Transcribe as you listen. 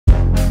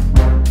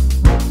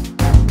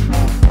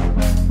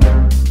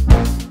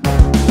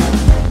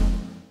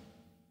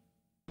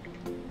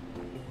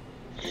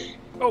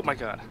Oh my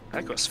god,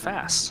 that goes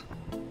fast.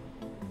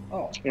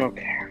 Oh.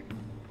 Okay.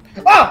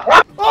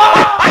 Ah!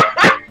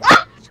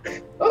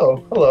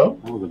 Oh, hello.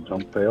 That was a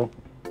jump fail.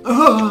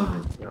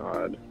 Oh,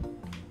 God.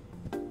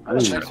 I didn't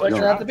Next even one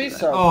jump. have to be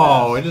so.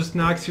 oh, it just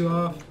knocks you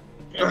off.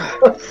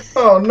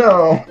 Oh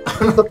no.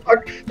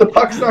 The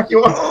pucks knock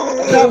you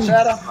off. No,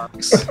 Shadow.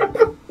 Sucks.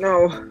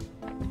 No.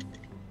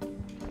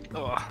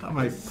 Oh,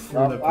 My I'm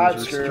flippers are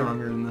screwed.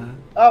 stronger than that.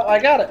 Oh, I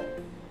got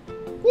it.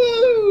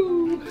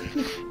 Woo!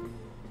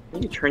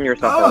 You turn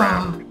yourself Ah.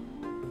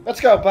 around. Let's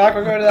go, Boc.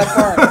 We're going to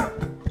that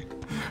farm.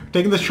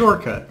 Taking the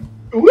shortcut.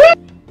 Woo!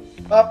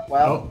 Oh,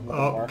 well.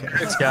 Oh, okay.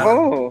 it's got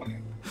Oh.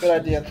 Good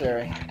idea in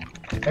theory.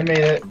 I made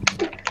it.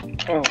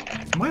 Oh.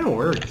 Might have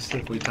worked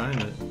if we time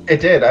it.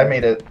 It did. I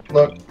made it.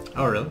 Look.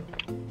 Oh, really?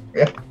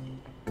 Yeah.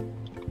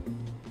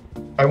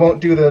 I won't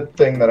do the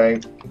thing that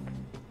I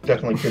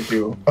definitely could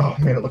do. Oh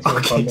man, it looks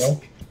really fun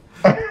though.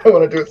 I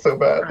want to do it so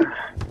bad.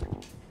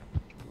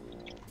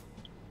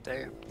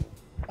 damn.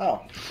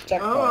 Oh,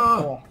 checkpoint.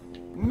 Ah. Cool.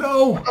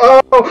 No!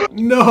 Oh!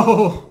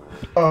 No!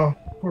 Oh,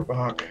 poor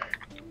Boc.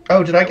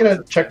 Oh, did I get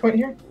a checkpoint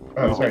here?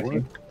 Oh, No, sorry, what?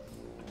 team.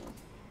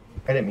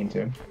 I didn't mean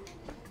to.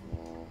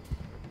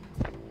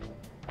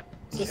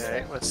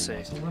 Okay, let's see.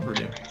 What's the lever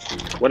do?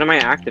 What am I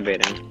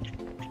activating?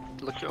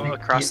 Look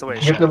across the way.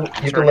 You have to, Shadow. you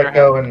have to Turn let your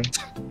go head. and...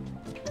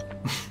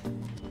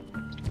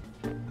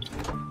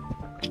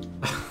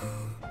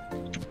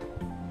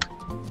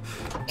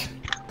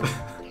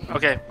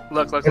 Okay,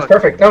 look. It's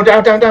perfect. No,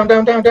 down.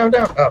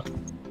 Oh.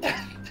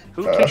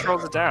 Who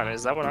controls it down?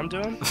 Is that what I'm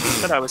doing? I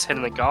said I was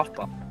hitting the golf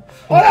ball.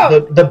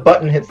 The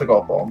button hits the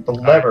golf ball. The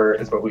lever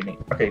is what we need.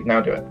 Okay,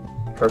 now do it.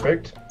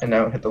 Perfect. And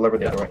now hit the lever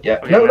the other way. Yeah.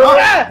 Okay, No, now- no!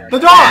 Ah! The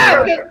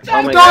dog!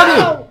 Oh my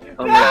Doggy!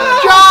 Oh my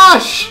god.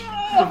 Josh!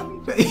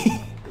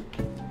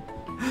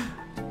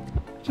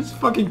 Just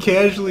fucking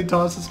casually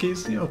tosses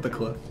Casey off the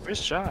cliff.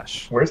 Where's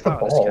Josh? Where's the Oh,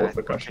 this ball guy. is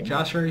the question.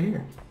 Josh right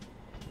here.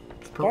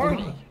 It's purple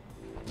Barney. dog.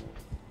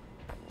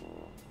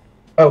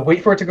 Oh,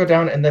 wait for it to go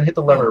down and then hit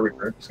the lever,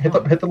 Reaper. Hit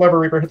the lever,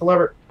 Reaper. Hit the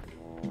lever.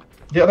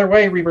 The other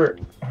way, Reaper.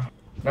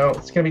 No,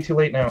 it's gonna be too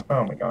late now.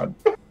 Oh my god.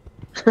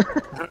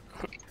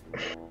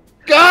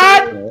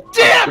 God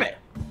damn it!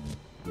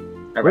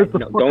 Alright,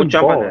 no, don't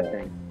jump on that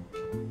thing.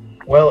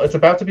 Well, it's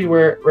about to be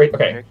where. Right.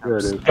 Okay. There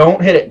it is.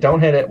 Don't hit it.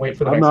 Don't hit it. Wait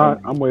for the I'm next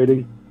not. one. I'm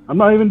waiting. I'm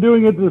not even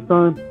doing it this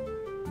time.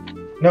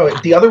 No,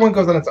 the other one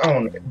goes on its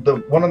own. The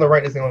one on the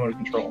right is the only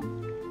one to control.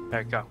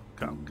 There, go.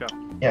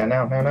 Yeah.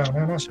 Now.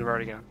 Should have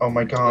already gone. Oh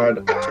my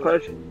god.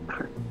 Push.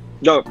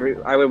 No,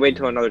 I would wait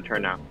till another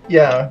turn now.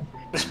 Yeah.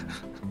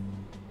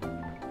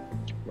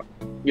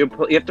 You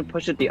have to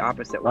push it the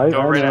opposite way. Right?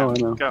 Go right I now.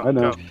 know. Go. I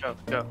know.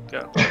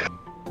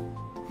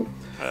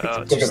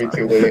 Oh, It's gonna be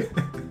too late.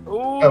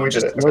 Oh, we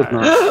did it. No, it's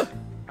not.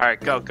 Alright,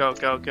 go.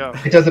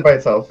 It does it by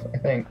itself, I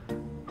think.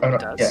 Oh no. It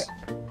does?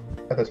 Yeah.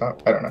 At the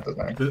top. I don't know. It doesn't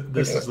matter.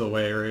 This is the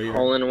way right here.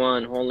 Hole in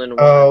one.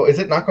 Oh, is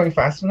it not going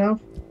fast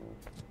enough?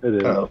 It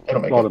is. Oh,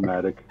 it'll make It's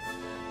automatic.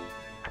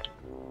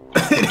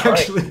 It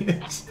actually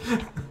is.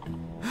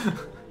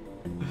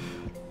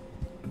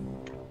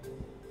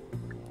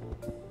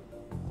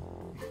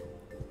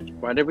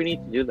 Why did we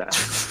need to do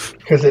that?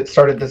 Because it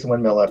started this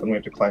windmill up and we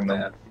have to climb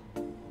them.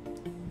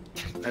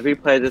 Have you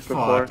played this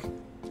before? Fuck.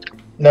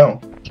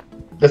 No.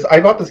 I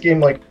bought this game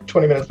like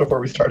 20 minutes before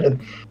we started.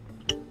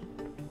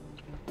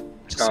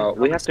 Oh,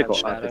 we have to go up,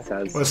 Shadow. it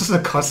says. Well, this is a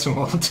custom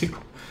level too.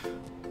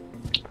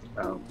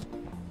 Oh.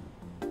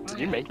 Did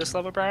you make this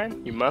level,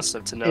 Brian? You must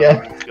have to know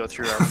Yeah. to go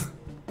through our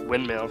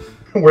windmill.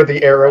 Where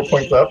the arrow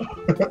points up.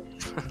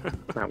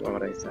 That's not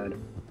what I said.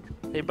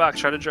 Hey, Boc,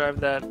 try to drive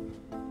that.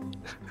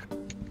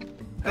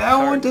 That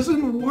one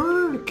doesn't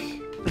work.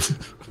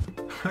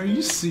 Are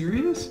you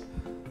serious?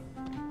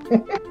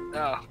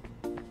 Oh.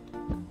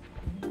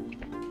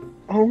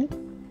 Oh.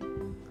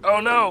 Oh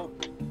no!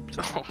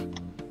 Oh.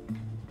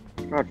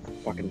 God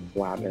fucking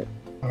flab it.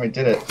 Oh, I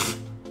did it.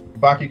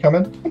 Boc, you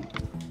coming?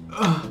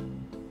 Ugh.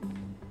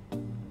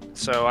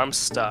 So I'm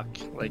stuck.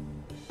 Like,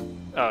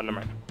 oh, never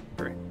mind.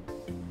 Great.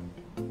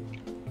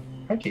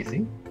 Hi,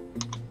 Casey.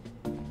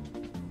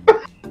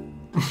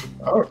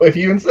 Oh, if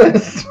you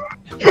insist.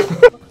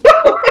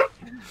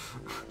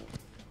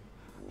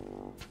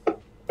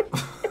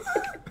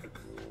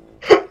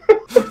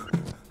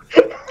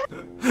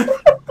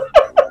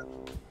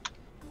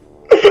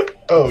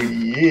 Oh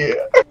yeah.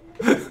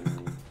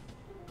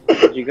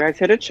 Did you guys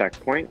hit a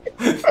checkpoint?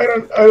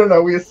 I don't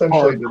know. We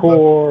essentially did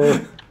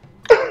Hardcore.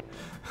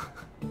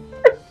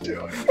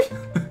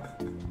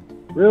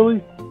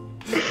 Really?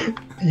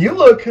 You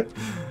look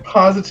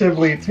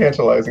positively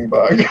tantalizing,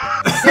 Bug.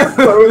 Your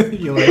pose,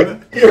 You like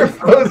it? your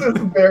pose is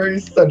very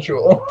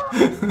sensual.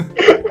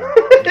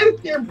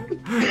 And your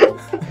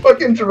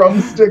fucking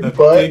drumstick That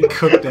butt. big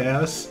cooked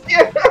ass.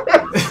 Yeah.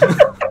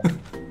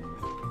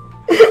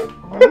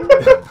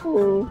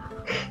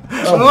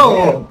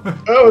 Oh! Man.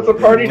 Oh, it's a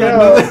party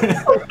now.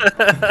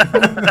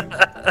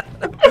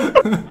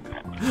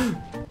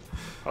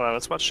 Hold on,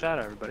 let's watch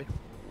Shadow, everybody.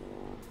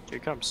 Here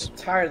it comes. I'm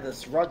tired of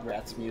this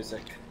Rugrats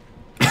music.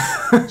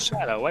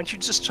 Shadow, why don't you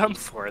just jump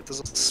for it?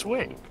 There's a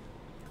swing.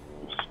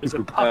 Is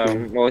it puck?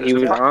 Well, he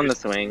was on the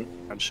swing.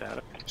 On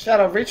Shadow.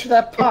 Shadow, reach for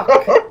that puck.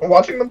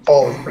 Watching them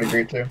fall is pretty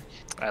great too.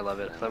 I love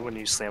it. I love when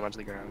you slam onto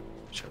the ground.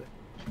 Each other.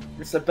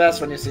 It's the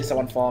best when you see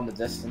someone fall in the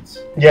distance.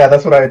 Yeah,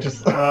 that's what I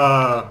just.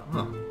 Huh.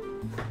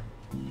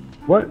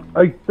 What?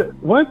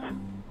 What?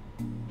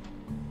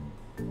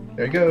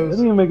 There he That goes.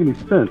 doesn't even make any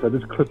sense. I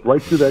just clipped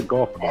right through that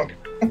golf cart.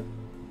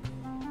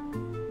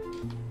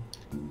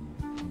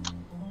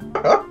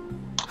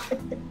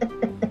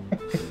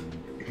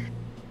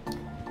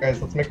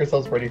 Guys, let's make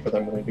ourselves ready for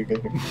them when they do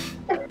get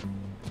here.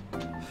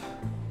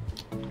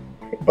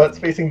 Butts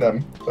facing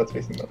them. Butts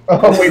facing them.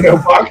 Oh wait, no,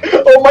 Boc.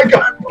 Oh my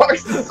god,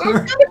 Box is so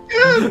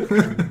good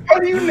again! How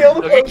do you nail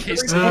the Look at post every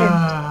KC.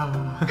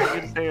 time?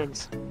 Good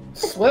hands.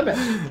 Swimming.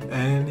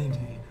 Any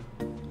day.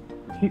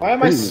 Keep Why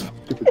am I doing this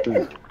stupid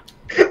thing.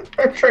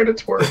 I'm trying to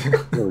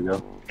twerk. There we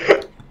go.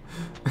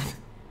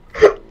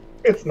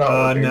 It's not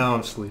working. Now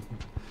I'm sleeping.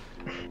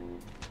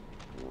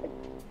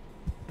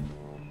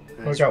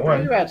 We got Where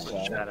one. you at,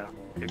 Shadow? Shadow.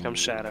 Here comes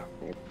Shadow.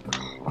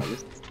 Oh, this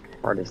is the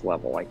hardest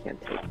level. I can't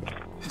take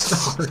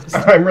it.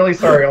 I'm really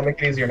sorry. I'll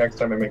make it easier next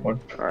time I make one.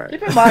 Alright.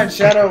 Keep in mind,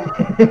 Shadow.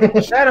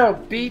 Shadow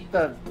beat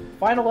the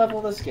final level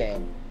of this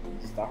game.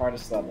 It's the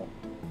hardest level.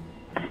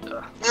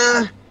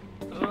 Ugh.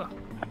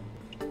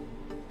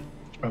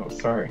 Oh,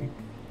 sorry.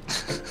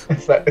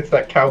 It's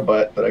that cow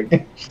butt that I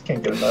just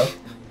can't get enough.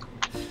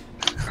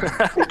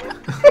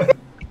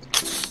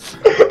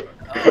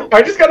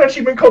 I just got an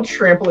achievement called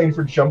trampoline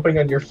for jumping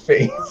on your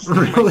face.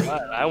 Really?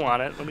 I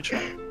want it. Let me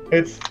try.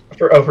 It's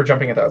for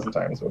jumping 1,000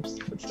 times. Whoops.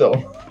 But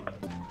still.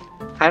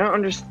 I don't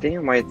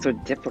understand why it's so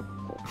difficult.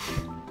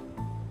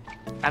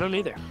 I don't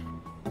either.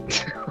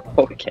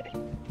 Okay.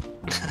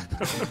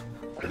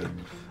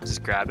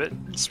 Just grab it,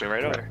 swim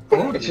right over.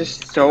 Oh, It's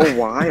just so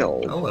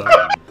wild. hello.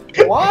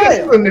 Why?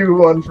 This is a new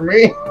one for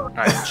me.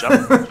 Alright,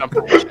 jump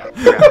over, Shadow.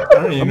 Grab it. I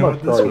don't even I'm know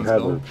not what this sorry one's I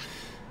had called. this.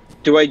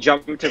 Do I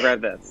jump to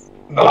grab this?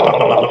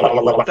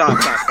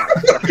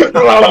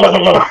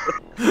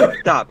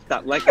 Stop.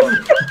 Stop. Let go.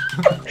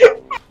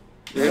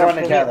 We're going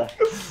together.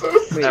 So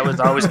sweet. That was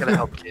always gonna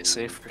help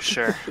KC for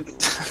sure.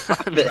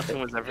 Nothing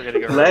was ever gonna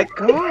go wrong. Let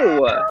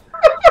go.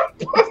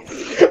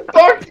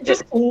 Doc,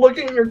 just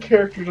looking at your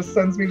character just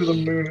sends me to the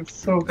moon. It's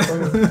so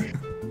funny.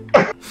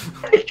 Oh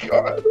my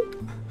god.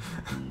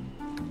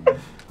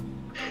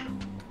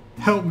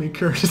 Help me,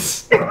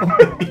 Curtis.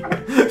 Help me.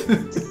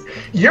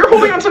 You're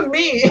holding on to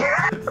me!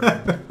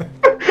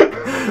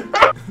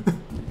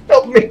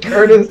 Help me,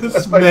 Curtis. This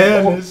That's my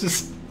man goal. is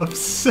just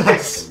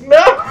obsessed.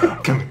 No!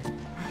 Come here.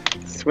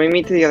 Swing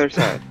me to the other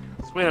side.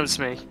 Swim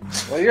to me.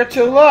 Well, you're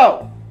too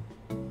low.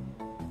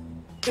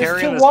 It's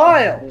Carrying too this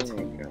wild. Oh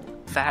my god.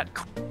 fat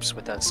corpse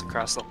with us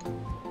across the.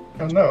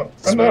 Oh no.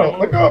 Oh no.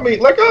 Let go of me.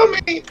 Let go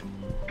of me!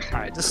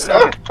 Alright, just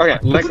stop. Okay,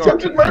 let go.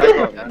 Attempted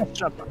murder!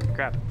 Jump up,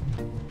 grab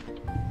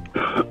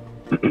it.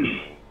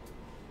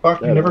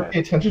 Fuck, you never pay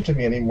attention to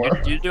me anymore.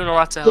 You're doing a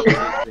lot to help.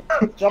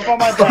 Jump on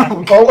my back.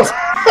 Oh,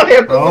 I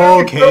have to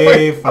learn to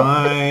Okay,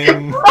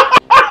 fine.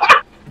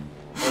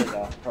 There you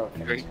go.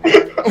 Perfect. Great.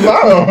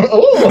 Wow.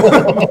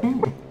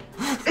 Oh.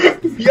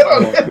 Get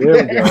on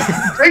There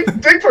we go.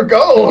 dig for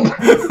gold.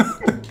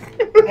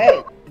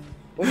 Hey,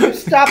 will you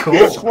stop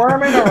Cool.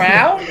 squirming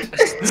around?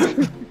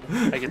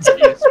 I can see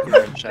you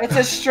squirming, Shadow. It's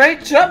a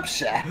straight jump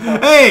shot.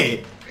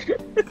 Hey!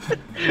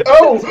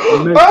 Oh,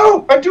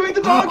 oh, I'm doing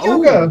the dog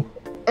Oh. yoga.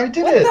 I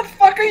did What it. the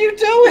fuck are you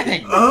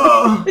doing?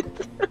 Oh,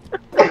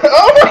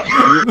 Oh my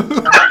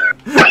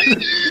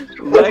god.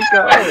 Let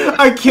go.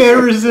 I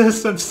can't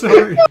resist. I'm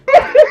sorry.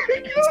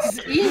 This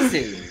is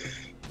easy.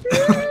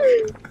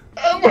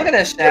 Oh Look my at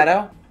this,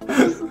 Shadow.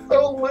 this is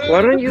so lit.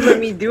 Why don't you let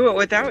me do it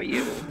without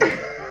you?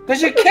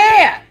 Because you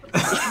can't.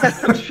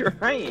 I'm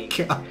trying.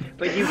 God.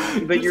 But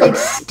It's you're. like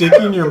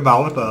sticking your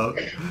mouth up.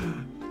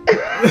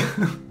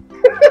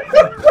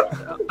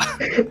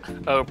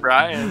 Oh,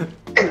 Brian.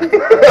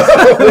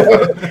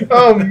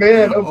 Oh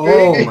man, oh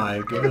Oh baby. my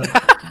god.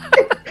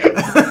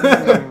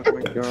 Oh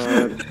my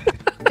god.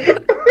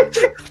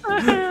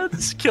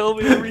 Just kill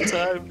me every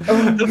time.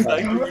 The fact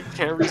that you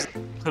can't resist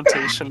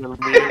temptation and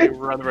immediately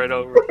run right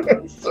over.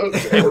 So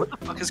Hey, good. what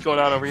the fuck is going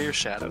on over here,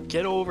 Shadow?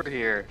 Get over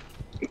here.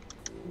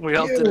 We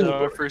all did it on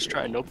our first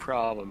try, no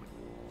problem.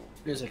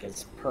 Music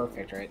is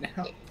perfect right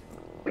now.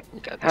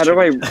 You got How this. do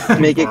I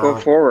make it go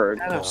forward?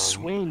 Shadow,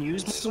 swing,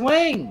 use me.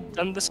 Swing.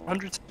 Done this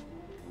hundreds.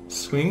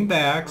 Swing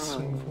back,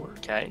 swing forward.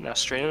 Okay, now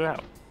straighten it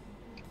out.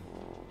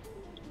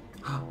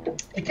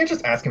 You can't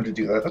just ask him to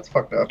do that. That's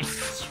fucked up.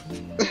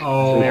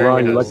 Oh, Hey,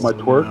 Brian, you like my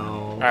twerk? no.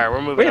 Alright,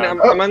 we're moving Wait,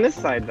 on. I'm on this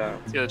side though.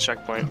 Let's get a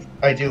checkpoint.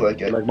 I do like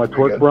it. You like my Very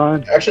twerk, good.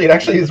 Brian? Actually, it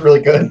actually is really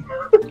good.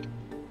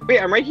 Wait,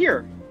 I'm right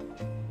here.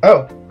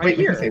 Oh, wait,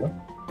 we here. can save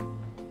him.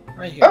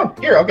 Right here. Oh,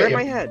 here, I'll get Grab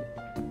my you. head.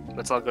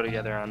 Let's all go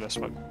together on this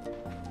one.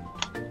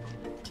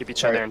 Keep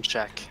each Alright. other in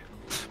check.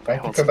 I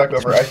have to come back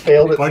over. I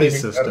failed at Buddy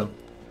saving. system.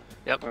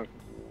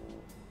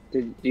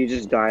 Did you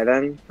just die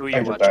then? Who are I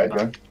you just watching? died,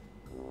 Bob?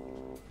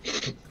 yeah.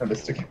 I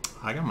missed it.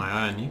 I got my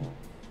eye on you.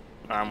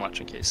 I'm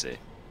watching KC.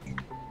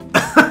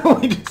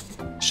 We just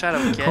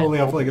Shadow, get only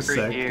up like a over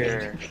sec.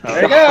 here.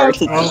 There you go.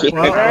 Oh,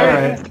 well,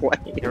 alright.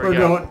 Here We're we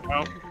go. going.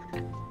 Oh,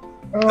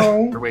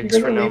 Oh, we're you waiting guys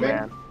for are no leaving?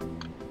 man.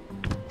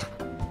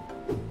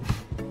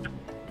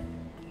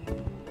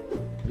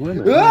 Wait a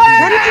minute.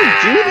 How did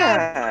you do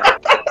that?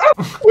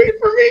 Wait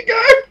for me,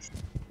 guys!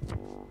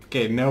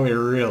 Okay, now we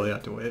really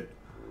have to wait.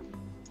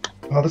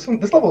 Oh, this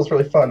level was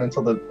really fun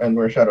until the end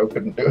where Shadow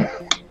couldn't do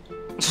it.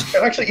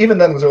 And actually, even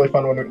then was really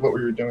fun what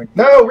we were doing.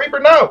 No, Reaper,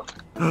 no!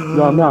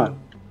 No, I'm not.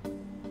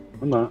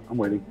 I'm not. I'm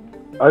waiting.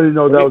 I didn't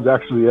know that was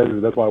actually the editor.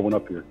 That's why I went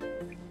up here.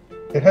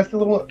 It has the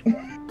little...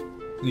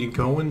 You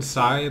go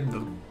inside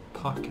the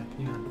puck at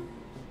the end.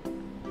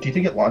 Do you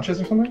think it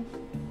launches or something?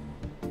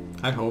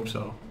 I hope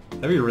so.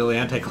 That'd be really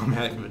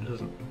anticlimactic if it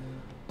doesn't.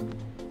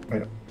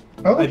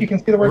 Oh, look, you can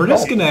see the word We're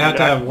just golf. gonna have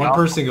to have one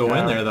person go in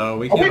Yeah. there, though.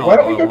 We Oh can't wait, all why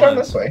don't we go down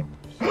at this once. way?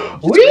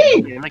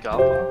 Whee! In the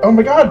golf. Oh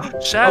my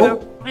god! Shadow.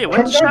 Wait,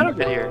 when come did down. Shadow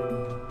get here?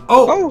 Oh!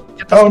 Oh,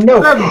 Get the Oh no!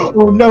 Grab me.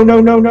 Oh no no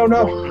no no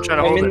no! I'm trying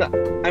to I'm hold in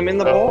it. I'm in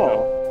the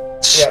ball.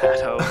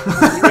 Shadow.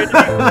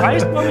 Why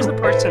is always the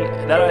person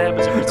that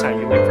happens every time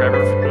you wait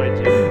forever for what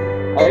I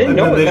do? I didn't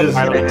know They that just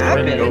was gonna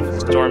finally They happen. go for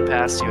it. storm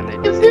past you and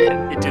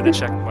they do the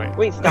checkpoint.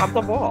 Wait, stop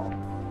the ball.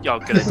 Yo,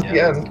 good This is the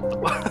idea. end.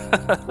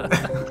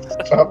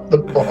 Stop the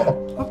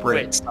ball.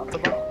 Upright. Wait, stop the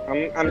ball.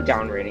 I'm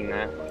downrating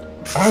that.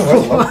 I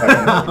love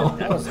that.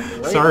 That was a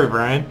great Sorry,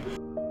 Brian.